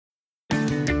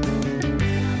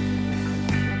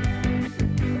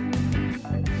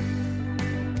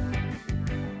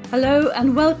Hello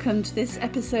and welcome to this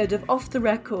episode of Off the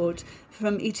Record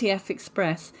from ETF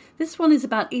Express. This one is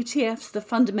about ETFs, the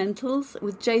fundamentals,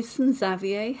 with Jason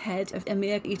Xavier, head of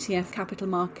EMEA ETF Capital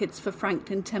Markets for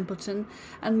Franklin Templeton,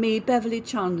 and me, Beverly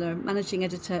Chandler, managing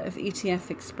editor of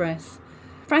ETF Express.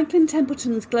 Franklin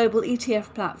Templeton's global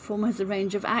ETF platform has a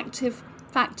range of active,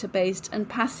 factor-based and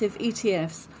passive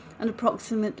ETFs and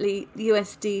approximately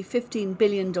USD $15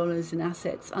 billion in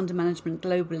assets under management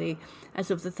globally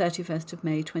as of the 31st of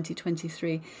May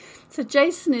 2023. So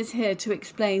Jason is here to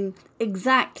explain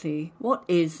exactly what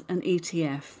is an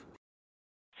ETF.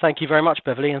 Thank you very much,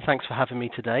 Beverly, and thanks for having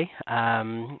me today.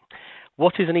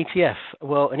 What is an ETF?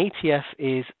 Well, an ETF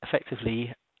is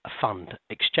effectively a fund,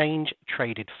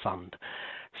 exchange-traded fund.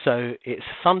 So it's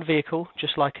a fund vehicle,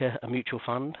 just like a mutual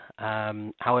fund.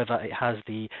 However, it has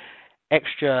the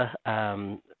extra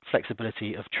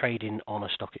flexibility of trading on a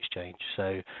stock exchange.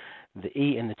 So the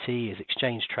E and the T is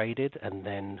exchange traded, and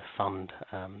then fund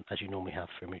as you normally have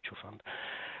for a mutual fund.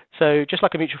 So just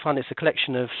like a mutual fund, it's a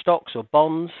collection of stocks or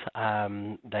bonds.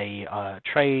 They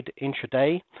trade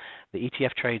intraday. The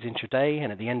ETF trades intraday,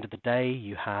 and at the end of the day,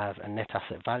 you have a net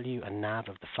asset value, a NAV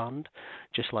of the fund,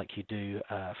 just like you do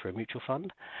for a mutual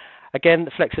fund. Again,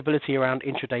 the flexibility around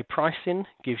intraday pricing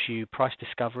gives you price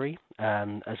discovery,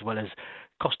 as well as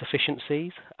cost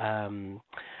efficiencies.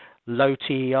 Low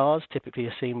TERs typically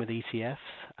are seen with ETFs,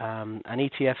 and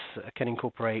ETFs can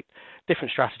incorporate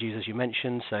different strategies, as you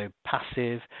mentioned, so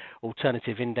passive,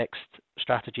 alternative indexed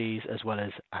strategies, as well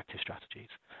as active strategies.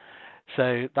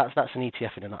 So that's an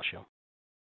ETF in a nutshell.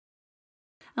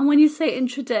 And when you say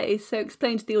intraday, so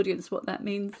explain to the audience what that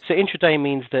means. So intraday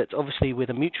means that obviously with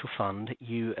a mutual fund,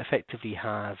 you effectively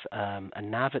have a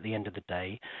NAV at the end of the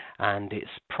day, and it's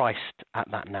priced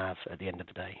at that NAV at the end of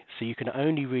the day. So you can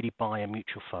only really buy a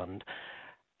mutual fund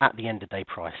at the end of day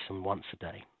price and once a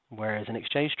day. Whereas an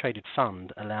exchange-traded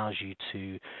fund allows you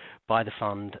to buy the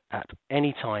fund at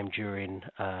any time during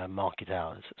market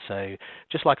hours. So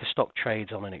just like a stock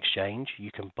trades on an exchange,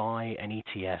 you can buy an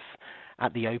ETF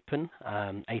at the open,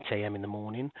 8 a.m. in the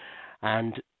morning,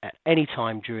 and at any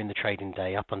time during the trading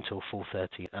day up until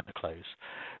 4:30 at the close.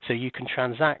 So you can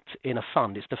transact in a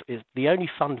fund. It's the only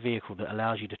fund vehicle that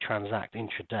allows you to transact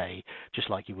intraday,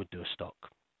 just like you would do a stock,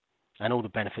 and all the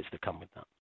benefits that come with that.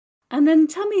 And then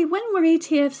tell me, when were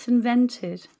ETFs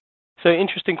invented? So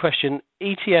interesting question.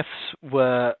 ETFs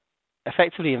were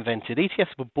effectively invented.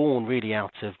 ETFs were born really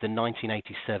out of the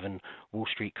 1987 Wall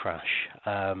Street crash.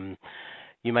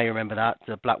 You may remember that,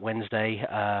 the Black Wednesday,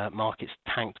 markets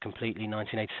tanked completely,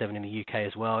 1987 in the UK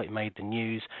as well. It made the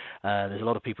news. There's a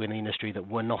lot of people in the industry that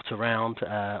were not around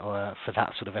for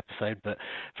that sort of episode, but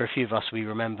for a few of us, we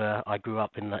remember. I grew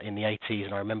up in the 80s,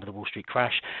 and I remember the Wall Street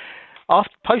crash.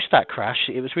 Post that crash,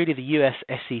 it was really the US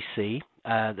SEC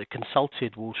that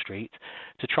consulted Wall Street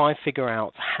to try and figure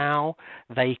out how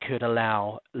they could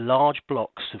allow large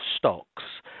blocks of stocks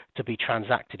to be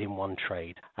transacted in one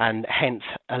trade, and hence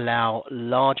allow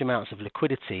large amounts of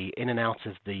liquidity in and out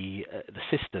of the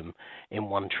system in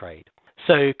one trade.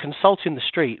 So consulting the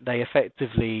street, they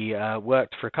effectively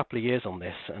worked for a couple of years on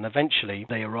this, and eventually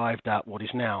they arrived at what is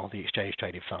now the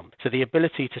exchange-traded fund. So the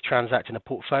ability to transact in a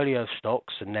portfolio of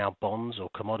stocks and now bonds or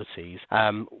commodities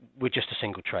with just a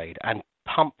single trade, and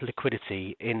pump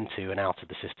liquidity into and out of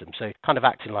the system. So kind of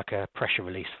acting like a pressure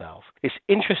release valve. It's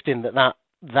interesting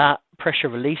that pressure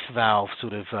release valve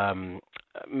sort of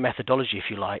methodology, if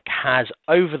you like, has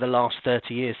over the last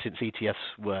 30 years since ETFs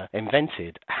were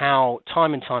invented, how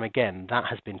time and time again that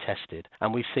has been tested.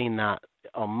 And we've seen that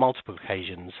on multiple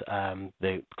occasions,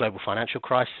 the global financial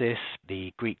crisis,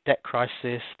 the Greek debt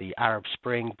crisis, the Arab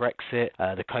Spring, Brexit,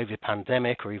 the COVID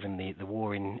pandemic, or even the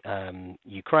war in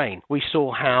Ukraine. We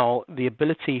saw how the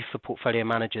ability for portfolio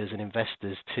managers and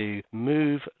investors to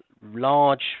move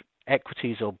large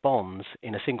equities or bonds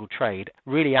in a single trade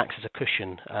really acts as a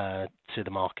cushion to the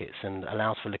markets and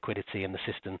allows for liquidity in the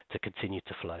system to continue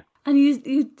to flow. And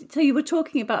so you were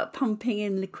talking about pumping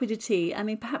in liquidity. I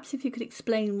mean, perhaps if you could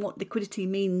explain what liquidity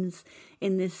means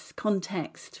in this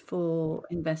context for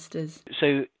investors.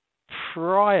 So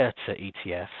prior to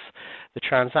ETFs, the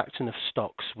transaction of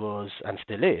stocks was, and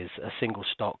still is, a single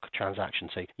stock transaction.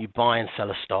 So you buy and sell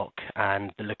a stock,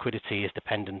 and the liquidity is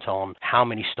dependent on how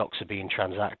many stocks are being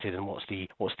transacted and what's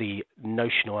the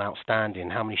notional outstanding,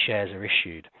 how many shares are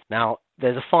issued. Now,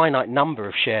 there's a finite number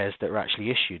of shares that are actually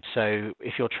issued. So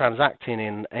if you're transacting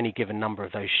in any given number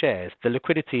of those shares, the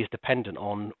liquidity is dependent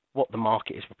on what the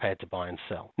market is prepared to buy and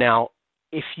sell. Now,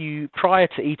 if you, prior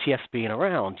to ETFs being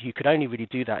around, you could only really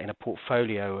do that in a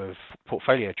portfolio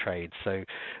trades, so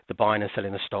the buying and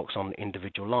selling of stocks on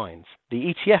individual lines.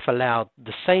 The ETF allowed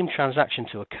the same transaction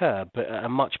to occur, but at a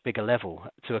much bigger level,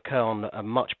 to occur on a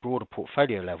much broader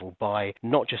portfolio level by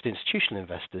not just institutional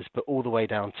investors, but all the way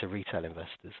down to retail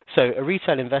investors. So a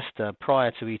retail investor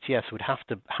prior to ETFs would have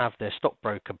to have their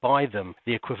stockbroker buy them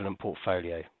the equivalent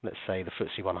portfolio, let's say the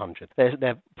FTSE 100.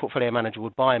 Their portfolio manager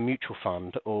would buy a mutual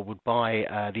fund or would buy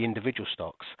the individual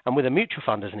stocks. And with a mutual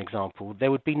fund, as an example,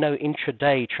 there would be no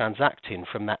intraday transacting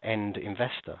from that end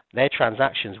investor. Their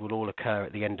transactions will all occur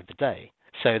at the end of the day.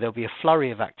 So there'll be a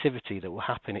flurry of activity that will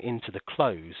happen into the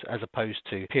close as opposed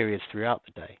to periods throughout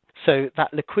the day. So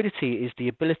that liquidity is the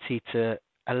ability to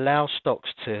allow stocks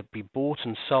to be bought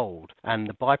and sold, and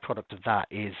the byproduct of that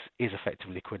is effective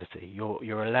liquidity.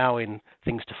 You're allowing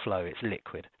things to flow. It's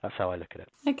liquid. That's how I look at it.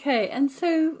 Okay, and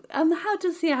so how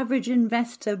does the average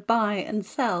investor buy and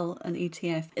sell an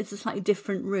ETF? It's a slightly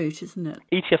different route, isn't it?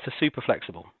 ETFs are super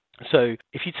flexible. So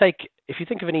if you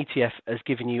think of an ETF as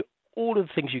giving you all of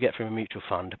the things you get from a mutual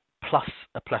fund plus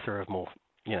a plethora of more,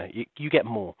 you get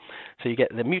more. So you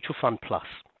get the mutual fund plus.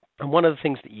 And one of the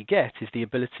things that you get is the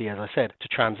ability, as I said, to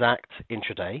transact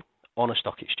intraday on a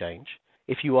stock exchange.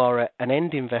 If you are an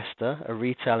end investor, a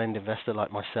retail end investor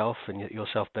like myself and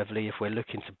yourself, Beverly, if we're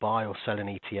looking to buy or sell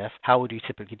an ETF, how would you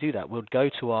typically do that? We'll go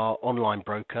to our online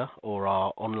broker or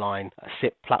our online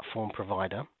SIP platform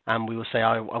provider, and we will say,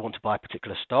 I want to buy a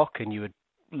particular stock, and you would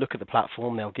look at the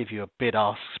platform, they'll give you a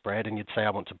bid-ask spread, and you'd say,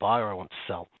 I want to buy or I want to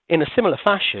sell. In a similar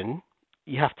fashion,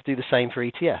 you have to do the same for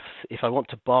ETFs. If I want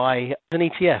to buy an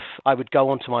ETF, I would go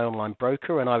onto my online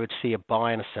broker and I would see a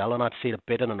buy and a sell, and I'd see a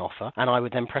bid and an offer, and I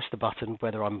would then press the button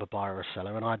whether I'm a buyer or a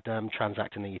seller, and I'd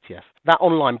transact in the ETF. That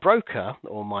online broker,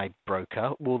 or my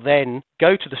broker, will then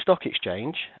go to the stock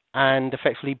exchange and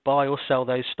effectively buy or sell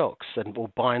those stocks, or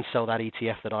buy and sell that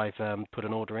ETF that I've put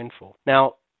an order in for.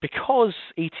 Now, because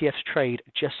ETFs trade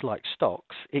just like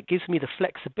stocks, it gives me the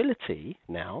flexibility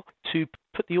now to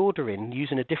put the order in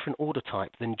using a different order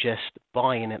type than just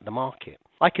buying at the market.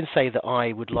 I can say that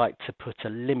I would like to put a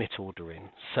limit order in.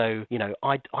 So,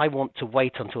 I want to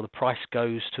wait until the price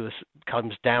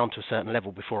comes down to a certain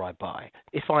level before I buy.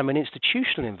 If I'm an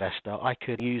institutional investor, I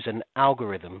could use an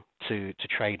algorithm to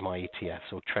trade my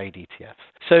ETFs or trade ETFs.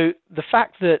 So the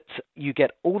fact that you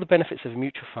get all the benefits of a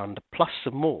mutual fund plus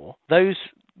some more, those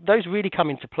really come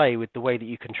into play with the way that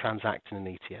you can transact in an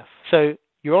ETF. So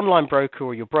your online broker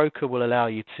or your broker will allow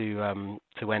you to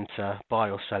enter, buy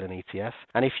or sell an ETF.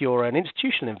 And if you're an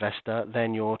institutional investor,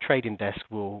 then your trading desk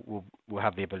will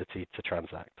have the ability to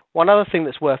transact. One other thing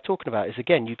that's worth talking about is,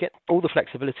 again, you get all the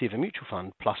flexibility of a mutual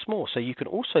fund plus more. So you can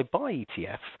also buy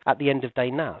ETFs at the end of day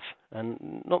NAV.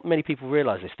 And not many people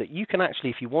realize this, that you can actually,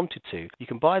 if you wanted to, you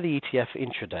can buy the ETF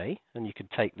intraday and you could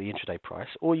take the intraday price,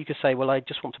 or you could say, well, I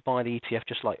just want to buy the ETF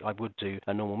just like I would do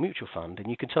a normal mutual fund. And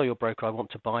you can tell your broker, I want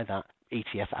to buy that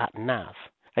ETF at NAV.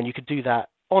 And you could do that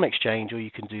on exchange, or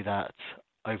you can do that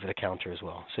over the counter as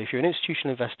well. So if you're an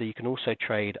institutional investor, you can also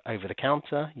trade over the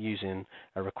counter using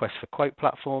a request for quote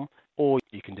platform, or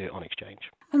you can do it on exchange.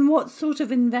 And what sort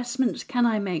of investments can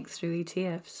I make through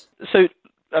ETFs? So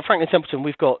at Franklin Templeton,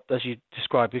 we've got, as you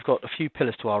described, we've got a few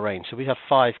pillars to our range. So we have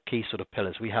 5 key sort of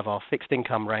pillars. We have our fixed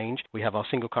income range, we have our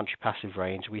single country passive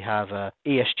range, we have a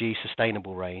ESG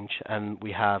sustainable range, and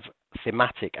we have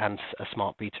thematic and a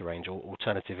smart beta range, or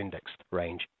alternative indexed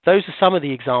range. Those are some of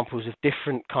the examples of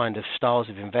different kind of styles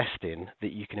of investing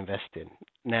that you can invest in.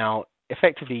 Now,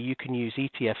 effectively, you can use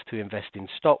ETFs to invest in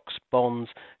stocks, bonds,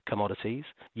 commodities.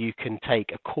 You can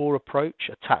take a core approach,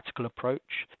 a tactical approach.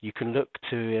 You can look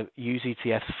to use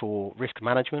ETFs for risk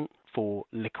management, for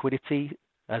liquidity,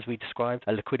 as we described,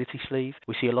 a liquidity sleeve.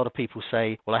 We see a lot of people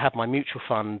say, well, I have my mutual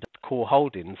fund core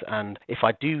holdings, and if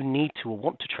I do need to or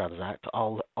want to transact,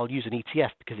 I'll use an ETF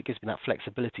because it gives me that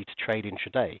flexibility to trade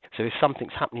intraday. So if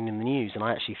something's happening in the news and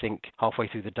I actually think halfway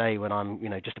through the day when I'm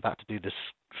just about to do this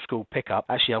school pickup,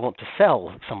 actually I want to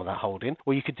sell some of that holding,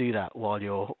 well, you could do that while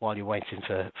you're waiting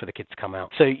for the kids to come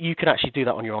out. So you can actually do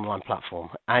that on your online platform,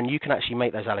 and you can actually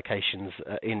make those allocations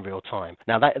in real time.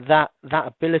 Now that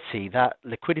ability, that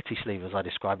liquidity sleeve, as I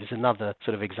described, is another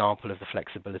sort of example of the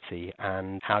flexibility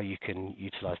and how you can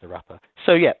utilize the wrapper.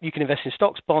 So yeah, you can invest in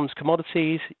stocks, bonds,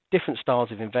 commodities, different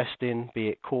styles of investing, be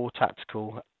it core,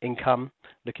 tactical, income,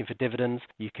 looking for dividends.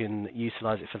 You can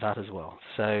utilize it for that as well.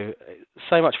 So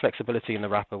much flexibility in the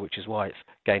wrapper, which is why it's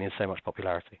gaining so much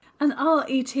popularity. And are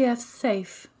ETFs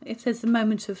safe? If there's a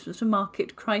moment of sort of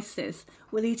market crisis,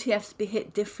 will ETFs be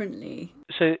hit differently?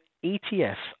 So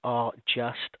ETFs are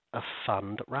just a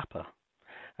fund wrapper.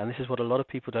 And this is what a lot of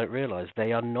people don't realize.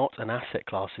 They are not an asset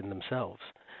class in themselves.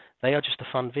 They are just a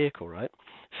fund vehicle, right?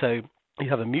 So you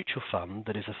have a mutual fund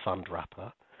that is a fund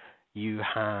wrapper. You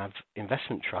have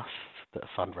investment trusts that are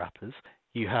fund wrappers.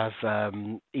 You have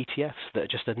ETFs that are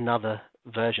just another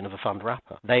version of a fund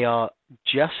wrapper. They are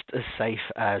just as safe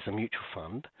as a mutual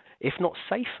fund, if not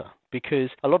safer, because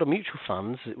a lot of mutual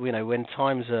funds, when in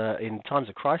times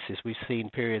of crisis, we've seen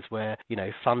periods where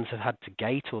funds have had to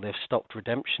gate or they've stopped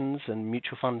redemptions, and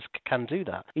mutual funds can do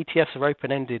that. ETFs are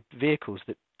open-ended vehicles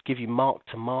that give you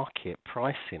mark-to-market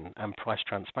pricing and price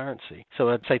transparency. So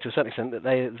I'd say to a certain extent that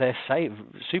they're safe,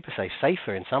 super safe,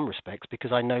 safer in some respects,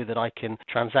 because I know that I can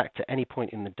transact at any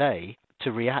point in the day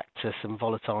to react to some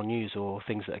volatile news or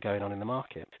things that are going on in the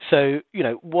market. So,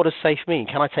 what does safe mean?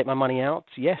 Can I take my money out?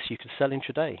 Yes, you can sell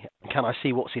intraday. Can I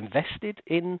see what's invested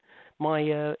in my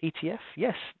ETF?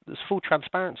 Yes, there's full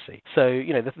transparency. So,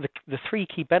 the three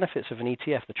key benefits of an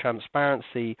ETF, the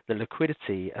transparency, the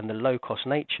liquidity, and the low-cost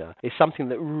nature, is something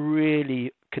that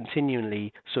really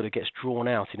continually sort of gets drawn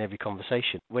out in every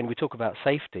conversation. When we talk about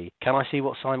safety, can I see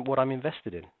what I'm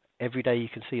invested in? Every day you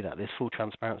can see that. There's full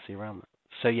transparency around that.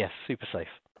 So yes, super safe.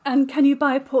 And can you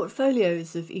buy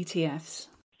portfolios of ETFs?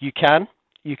 You can.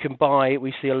 You can buy,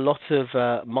 we see a lot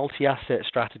of multi-asset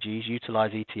strategies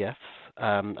utilize ETFs,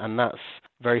 and that's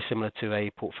very similar to a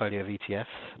portfolio of ETFs.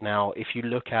 Now, if you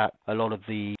look at a lot of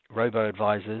the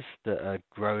robo-advisors that are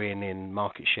growing in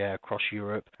market share across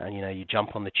Europe, and you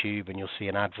jump on the tube and you'll see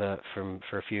an advert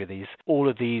for a few of these, all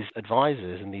of these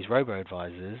advisors and these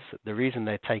robo-advisors, the reason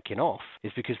they're taking off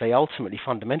is because they ultimately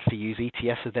fundamentally use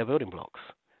ETFs as their building blocks.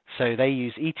 So they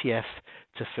use ETFs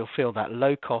to fulfill that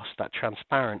low cost, that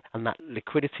transparent, and that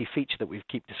liquidity feature that we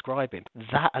keep describing.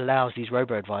 That allows these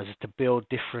robo-advisors to build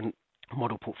different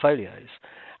model portfolios.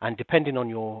 And depending on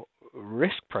your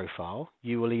risk profile,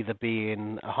 you will either be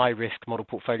in a high-risk model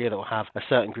portfolio that will have a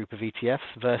certain group of ETFs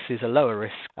versus a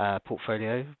lower-risk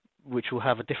portfolio, which will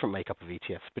have a different makeup of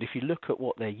ETFs. But if you look at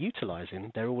what they're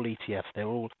utilizing, they're all ETFs. They're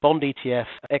all bond ETFs,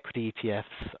 equity ETFs,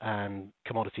 and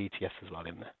commodity ETFs as well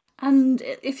in there. And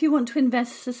if you want to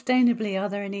invest sustainably, are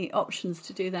there any options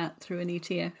to do that through an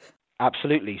ETF?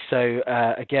 Absolutely. So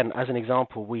again, as an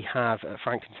example, we have at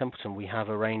Franklin Templeton, we have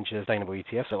a range of sustainable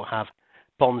ETFs that will have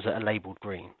bonds that are labeled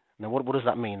green. Now, what does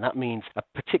that mean? That means a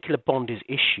particular bond is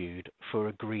issued for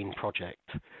a green project.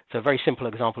 So a very simple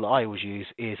example that I always use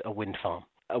is a wind farm.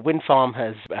 A wind farm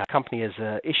a company has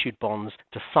issued bonds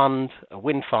to fund a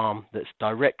wind farm that's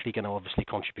directly going to obviously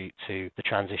contribute to the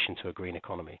transition to a green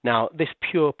economy. Now, this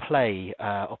pure play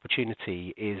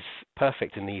opportunity is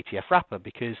perfect in the ETF wrapper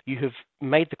because you have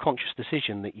made the conscious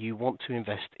decision that you want to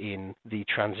invest in the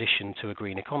transition to a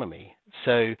green economy.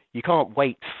 So you can't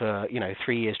wait for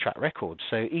 3 years track record.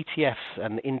 So ETFs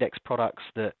and index products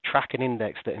that track an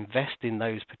index that invest in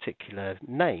those particular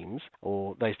names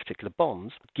or those particular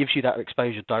bonds gives you that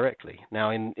exposure directly.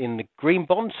 Now in the green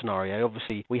bond scenario,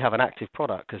 obviously we have an active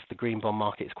product because the green bond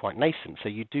market is quite nascent. So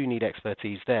you do need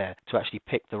expertise there to actually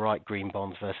pick the right green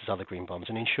bonds versus other green bonds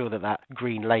and ensure that that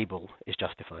green label is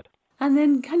justified. And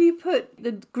then can you put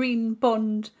the green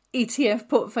bond ETF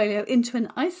portfolio into an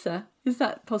ISA? Is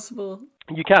that possible?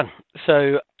 You can.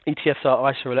 So ETFs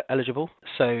are ISA eligible.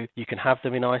 So you can have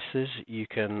them in ISAs, you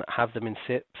can have them in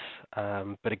SIPs.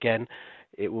 But again,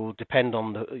 it will depend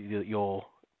on your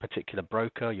particular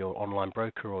broker, your online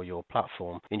broker or your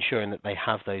platform, ensuring that they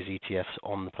have those ETFs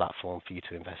on the platform for you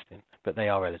to invest in. But they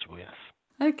are eligible, yes.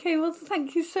 Okay, well,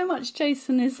 thank you so much,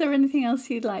 Jason. Is there anything else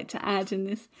you'd like to add in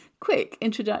this quick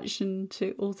introduction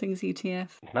to all things ETF?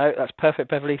 No, that's perfect,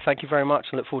 Beverly. Thank you very much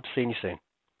and look forward to seeing you soon.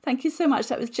 Thank you so much.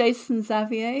 That was Jason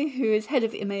Xavier, who is head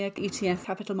of EMEA ETF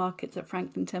Capital Markets at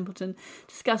Franklin Templeton,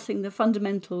 discussing the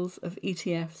fundamentals of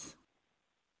ETFs.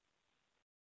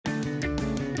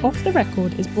 Off the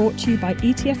Record is brought to you by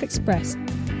ETF Express,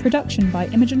 production by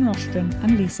Imogen Rostrom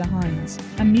and Lisa Hines,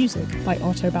 and music by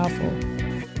Otto Balfour.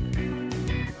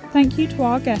 Thank you to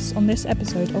our guests on this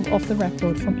episode of Off the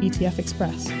Record from ETF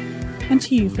Express, and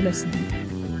to you for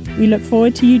listening. We look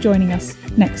forward to you joining us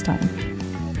next time.